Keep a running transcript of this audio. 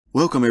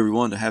Welcome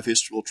everyone to Half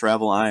History Will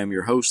Travel. I am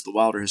your host, the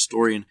Wilder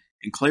Historian,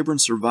 and Cleburne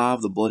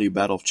survived the bloody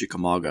Battle of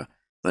Chickamauga,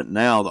 but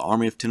now the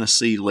Army of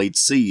Tennessee laid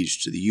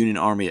siege to the Union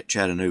Army at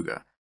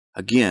Chattanooga.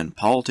 Again,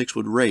 politics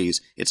would raise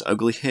its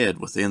ugly head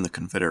within the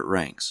Confederate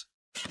ranks.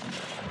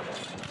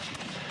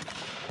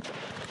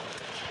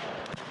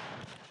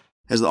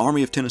 As the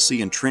Army of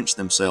Tennessee entrenched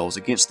themselves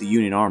against the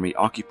Union Army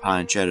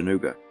occupying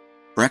Chattanooga,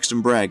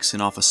 Braxton Bragg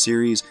sent off a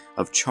series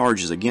of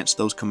charges against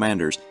those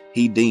commanders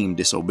he deemed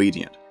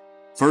disobedient.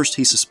 First,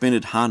 he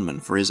suspended Hindman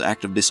for his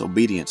act of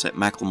disobedience at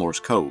McLemore's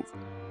Cove.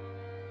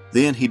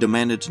 Then he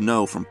demanded to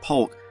know from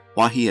Polk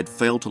why he had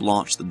failed to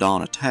launch the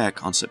dawn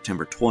attack on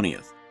September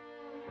 20th.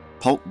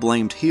 Polk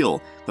blamed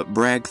Hill, but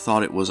Bragg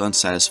thought it was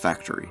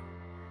unsatisfactory.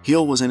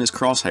 Hill was in his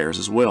crosshairs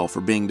as well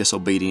for being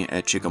disobedient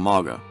at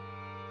Chickamauga.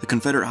 The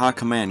Confederate High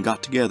Command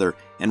got together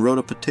and wrote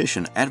a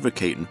petition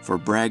advocating for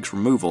Bragg's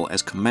removal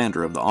as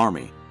commander of the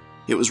Army.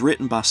 It was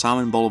written by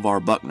Simon Bolivar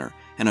Buckner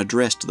and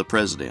addressed to the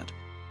President.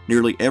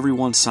 Nearly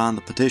everyone signed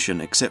the petition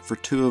except for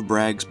two of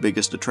Bragg's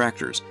biggest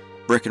detractors,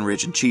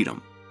 Breckinridge and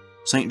Cheatham.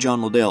 St.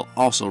 John Liddell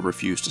also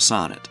refused to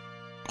sign it.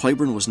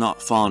 Cleburne was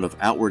not fond of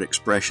outward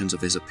expressions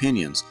of his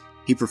opinions.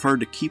 He preferred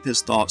to keep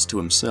his thoughts to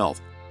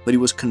himself, but he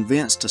was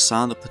convinced to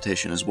sign the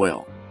petition as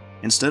well.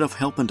 Instead of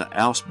helping to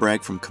oust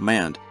Bragg from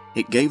command,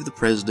 it gave the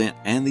President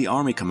and the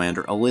Army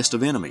commander a list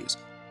of enemies.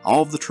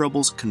 All of the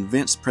troubles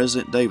convinced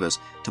President Davis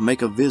to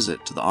make a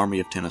visit to the Army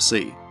of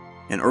Tennessee.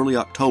 In early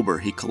October,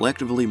 he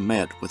collectively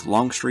met with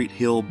Longstreet,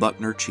 Hill,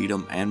 Buckner,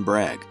 Cheatham, and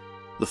Bragg.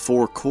 The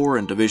four corps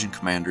and division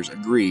commanders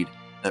agreed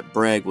that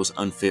Bragg was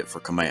unfit for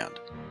command,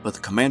 but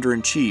the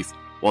commander-in-chief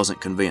wasn't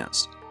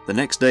convinced. The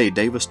next day,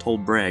 Davis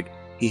told Bragg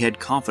he had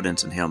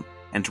confidence in him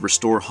and to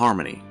restore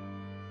harmony.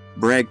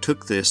 Bragg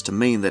took this to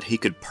mean that he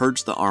could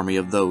purge the army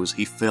of those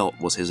he felt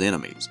was his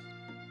enemies.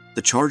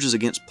 The charges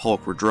against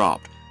Polk were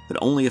dropped, but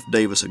only if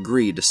Davis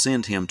agreed to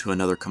send him to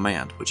another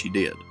command, which he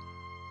did.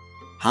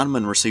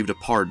 Hindman received a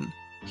pardon.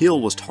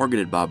 Hill was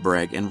targeted by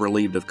Bragg and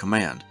relieved of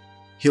command.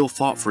 Hill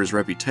fought for his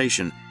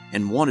reputation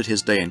and wanted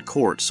his day in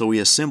court, so he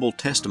assembled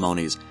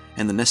testimonies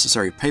and the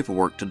necessary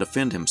paperwork to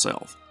defend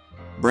himself.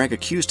 Bragg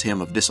accused him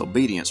of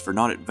disobedience for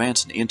not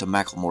advancing into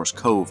McLemore's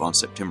Cove on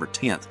September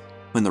 10th,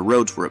 when the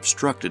roads were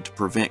obstructed to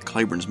prevent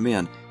Cleburne's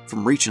men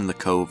from reaching the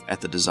cove at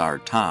the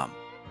desired time.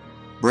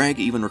 Bragg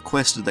even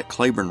requested that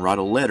Cleburne write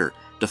a letter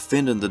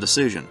defending the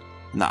decision,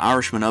 and the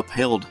Irishman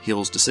upheld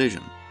Hill's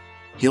decision.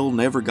 Hill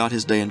never got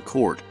his day in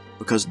court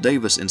because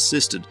Davis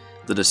insisted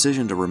the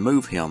decision to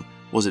remove him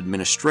was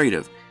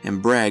administrative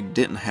and Bragg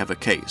didn't have a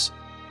case.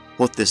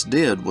 What this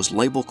did was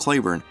label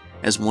Cleburne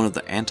as one of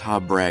the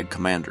anti-Bragg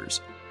commanders.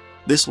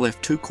 This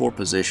left two corps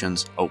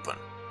positions open.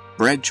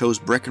 Bragg chose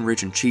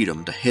Breckinridge and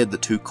Cheatham to head the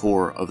two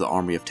corps of the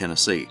Army of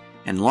Tennessee,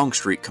 and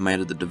Longstreet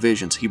commanded the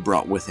divisions he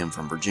brought with him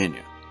from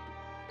Virginia.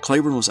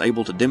 Cleburne was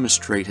able to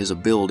demonstrate his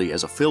ability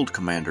as a field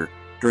commander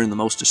during the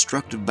most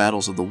destructive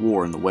battles of the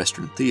war in the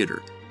Western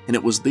Theater, and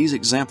it was these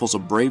examples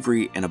of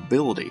bravery and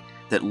ability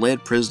that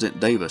led President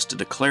Davis to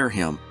declare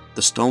him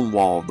the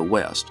Stonewall of the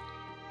West.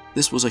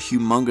 This was a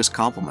humongous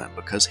compliment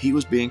because he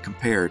was being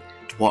compared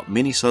to what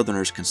many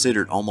Southerners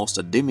considered almost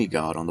a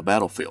demigod on the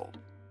battlefield.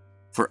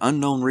 For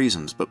unknown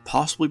reasons, but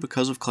possibly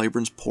because of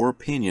Cleburne's poor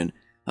opinion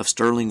of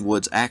Sterling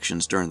Wood's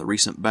actions during the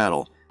recent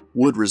battle,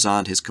 Wood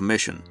resigned his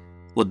commission.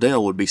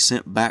 Liddell would be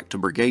sent back to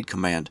brigade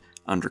command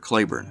under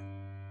Cleburne.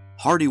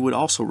 Hardee would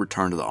also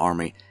return to the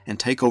Army and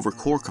take over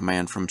corps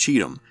command from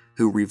Cheatham,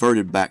 who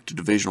reverted back to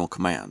divisional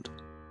command.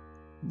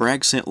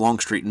 Bragg sent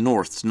Longstreet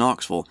north to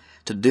Knoxville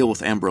to deal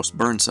with Ambrose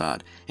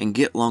Burnside and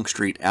get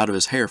Longstreet out of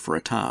his hair for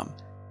a time.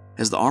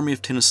 As the Army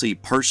of Tennessee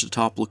perched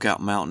atop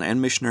Lookout Mountain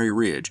and Missionary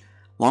Ridge,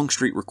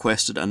 Longstreet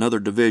requested another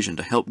division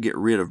to help get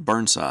rid of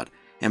Burnside,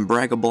 and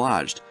Bragg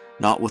obliged,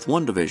 not with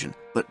one division,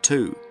 but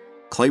two.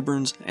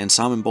 Cleburne's and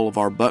Simon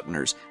Bolivar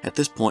Buckner's, at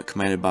this point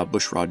commanded by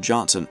Bushrod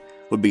Johnson,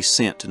 would be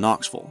sent to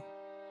Knoxville.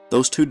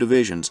 Those two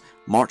divisions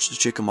marched to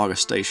Chickamauga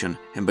Station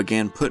and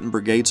began putting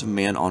brigades of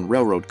men on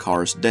railroad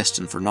cars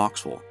destined for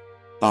Knoxville.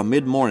 By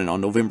mid-morning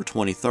on November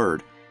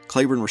 23rd,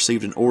 Cleburne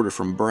received an order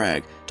from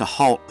Bragg to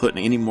halt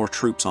putting any more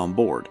troops on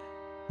board.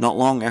 Not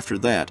long after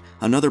that,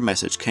 another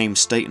message came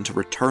stating to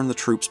return the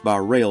troops by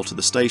rail to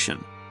the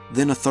station.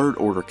 Then a third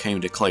order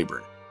came to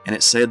Cleburne, and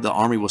it said the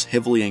army was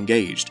heavily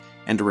engaged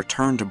and to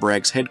return to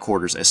Bragg's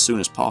headquarters as soon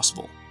as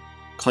possible.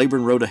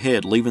 Cleburne rode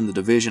ahead, leaving the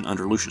division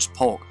under Lucius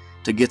Polk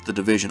to get the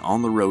division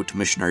on the road to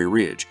Missionary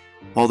Ridge,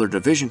 while their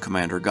division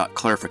commander got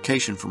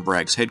clarification from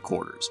Bragg's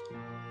headquarters.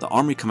 The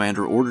Army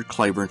commander ordered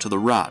Cleburne to the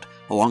right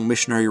along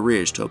Missionary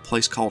Ridge to a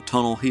place called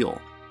Tunnel Hill.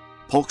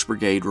 Polk's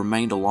brigade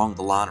remained along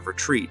the line of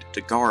retreat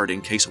to guard in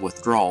case a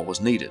withdrawal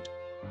was needed.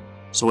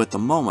 So at the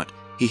moment,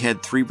 he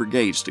had 3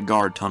 brigades to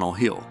guard Tunnel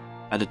Hill.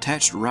 A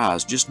detached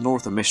rise just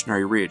north of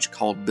Missionary Ridge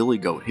called Billy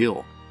Goat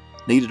Hill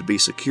needed to be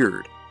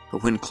secured,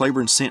 but when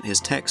Cleburne sent his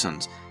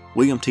Texans,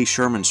 William T.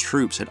 Sherman's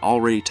troops had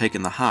already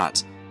taken the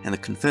heights and the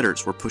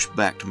Confederates were pushed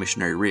back to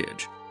Missionary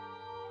Ridge.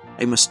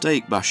 A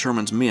mistake by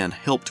Sherman's men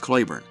helped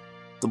Cleburne.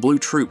 The blue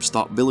troops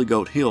thought Billy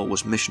Goat Hill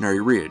was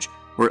Missionary Ridge,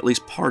 or at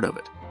least part of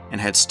it,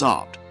 and had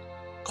stopped.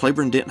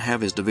 Cleburne didn't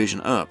have his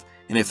division up,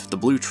 and if the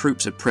blue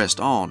troops had pressed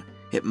on,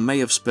 it may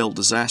have spelled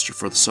disaster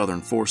for the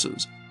Southern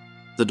forces.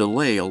 The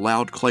delay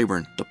allowed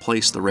Cleburne to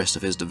place the rest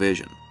of his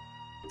division.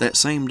 That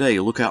same day,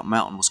 Lookout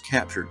Mountain was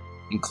captured,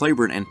 and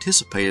Cleburne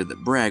anticipated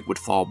that Bragg would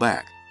fall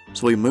back,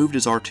 so he moved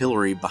his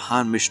artillery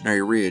behind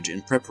Missionary Ridge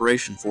in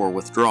preparation for a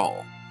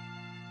withdrawal.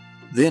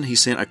 Then he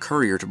sent a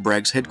courier to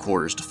Bragg's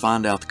headquarters to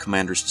find out the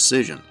commander's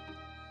decision.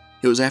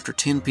 It was after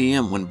 10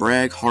 p.m. when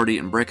Bragg, Hardee,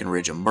 and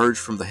Breckinridge emerged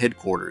from the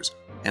headquarters,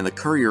 and the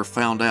courier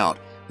found out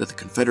that the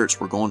Confederates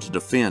were going to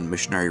defend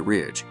Missionary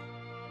Ridge.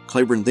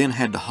 Cleburne then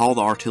had to haul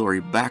the artillery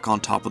back on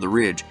top of the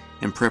ridge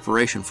in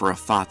preparation for a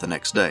fight the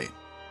next day.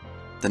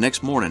 The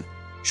next morning,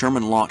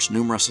 Sherman launched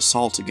numerous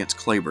assaults against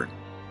Cleburne,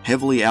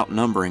 heavily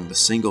outnumbering the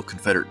single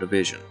Confederate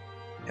division.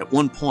 At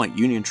one point,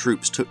 Union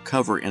troops took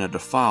cover in a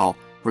defile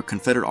where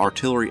Confederate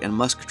artillery and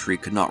musketry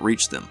could not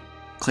reach them.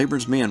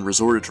 Cleburne's men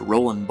resorted to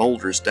rolling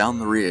boulders down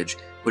the ridge,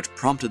 which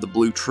prompted the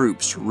blue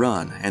troops to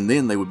run, and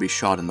then they would be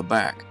shot in the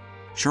back.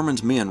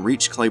 Sherman's men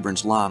reached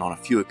Cleburne's line on a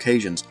few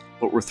occasions,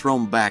 but were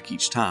thrown back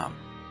each time.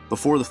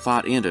 Before the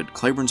fight ended,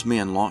 Cleburne's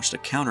men launched a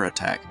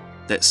counterattack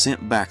that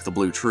sent back the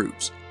blue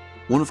troops.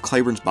 One of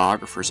Cleburne's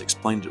biographers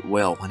explained it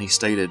well when he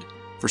stated,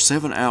 "For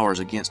 7 hours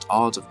against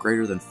odds of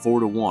greater than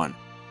 4-1,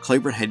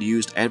 Cleburne had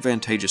used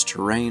advantageous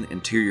terrain,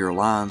 interior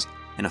lines,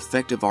 and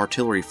effective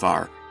artillery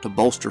fire to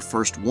bolster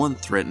first one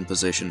threatened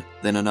position,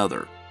 then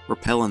another,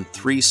 repelling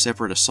 3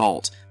 separate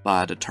assaults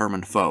by a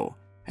determined foe.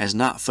 As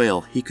night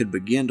fell, he could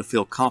begin to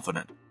feel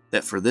confident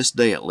that for this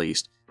day at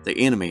least, the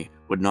enemy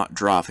would not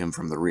drive him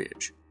from the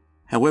ridge."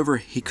 However,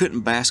 he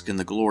couldn't bask in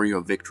the glory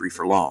of victory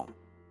for long.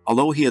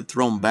 Although he had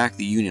thrown back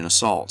the Union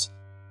assaults,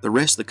 the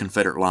rest of the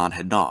Confederate line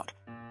had not,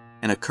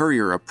 and a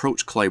courier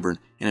approached Cleburne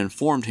and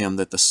informed him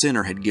that the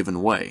center had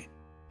given way.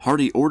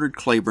 Hardee ordered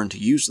Cleburne to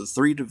use the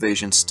 3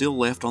 divisions still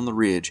left on the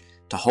ridge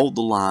to hold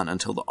the line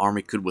until the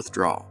army could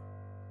withdraw.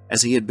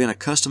 As he had been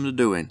accustomed to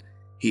doing,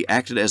 he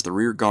acted as the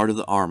rear guard of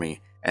the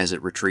army as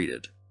it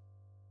retreated.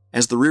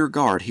 As the rear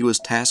guard, he was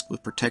tasked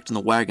with protecting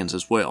the wagons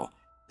as well.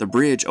 The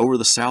bridge over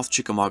the South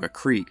Chickamauga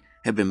Creek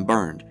had been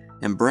burned,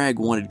 and Bragg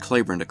wanted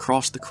Cleburne to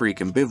cross the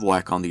creek and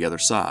bivouac on the other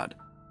side.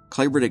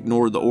 Cleburne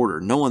ignored the order,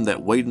 knowing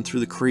that wading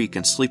through the creek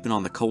and sleeping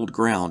on the cold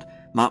ground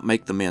might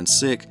make the men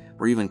sick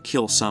or even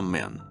kill some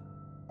men.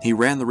 He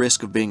ran the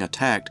risk of being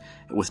attacked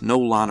with no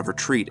line of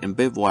retreat and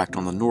bivouacked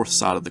on the north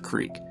side of the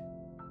creek.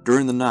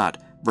 During the night,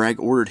 Bragg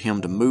ordered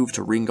him to move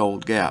to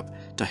Ringgold Gap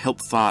to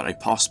help fight a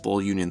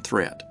possible Union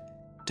threat.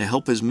 To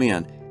help his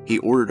men, he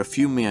ordered a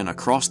few men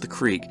across the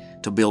creek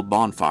to build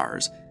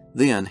bonfires.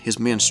 Then his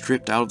men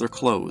stripped out of their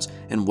clothes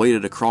and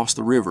waded across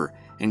the river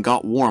and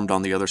got warmed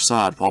on the other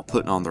side while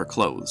putting on their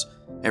clothes.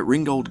 At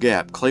Ringgold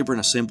Gap, Cleburne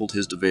assembled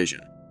his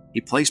division.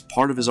 He placed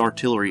part of his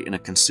artillery in a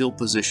concealed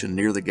position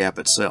near the gap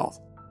itself.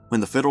 When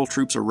the Federal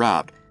troops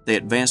arrived, they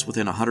advanced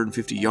within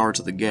 150 yards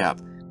of the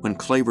gap when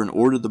Cleburne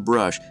ordered the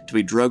brush to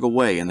be dragged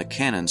away and the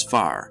cannons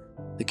fire.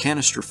 The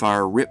canister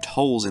fire ripped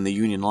holes in the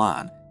Union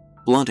line,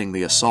 blunting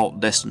the assault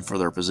destined for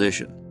their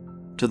position.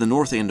 To the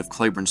north end of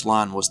Cleburne's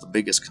line was the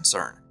biggest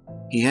concern.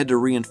 He had to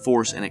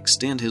reinforce and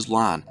extend his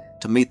line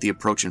to meet the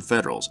approaching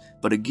Federals,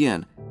 but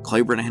again,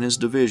 Cleburne and his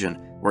division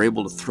were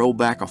able to throw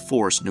back a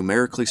force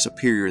numerically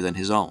superior than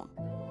his own.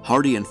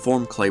 Hardee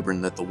informed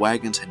Cleburne that the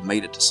wagons had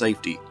made it to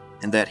safety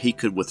and that he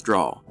could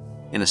withdraw.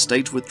 In a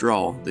staged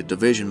withdrawal, the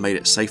division made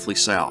it safely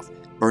south,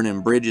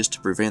 burning bridges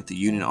to prevent the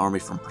Union Army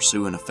from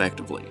pursuing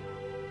effectively.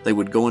 They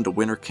would go into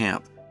winter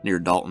camp near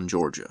Dalton,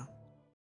 Georgia.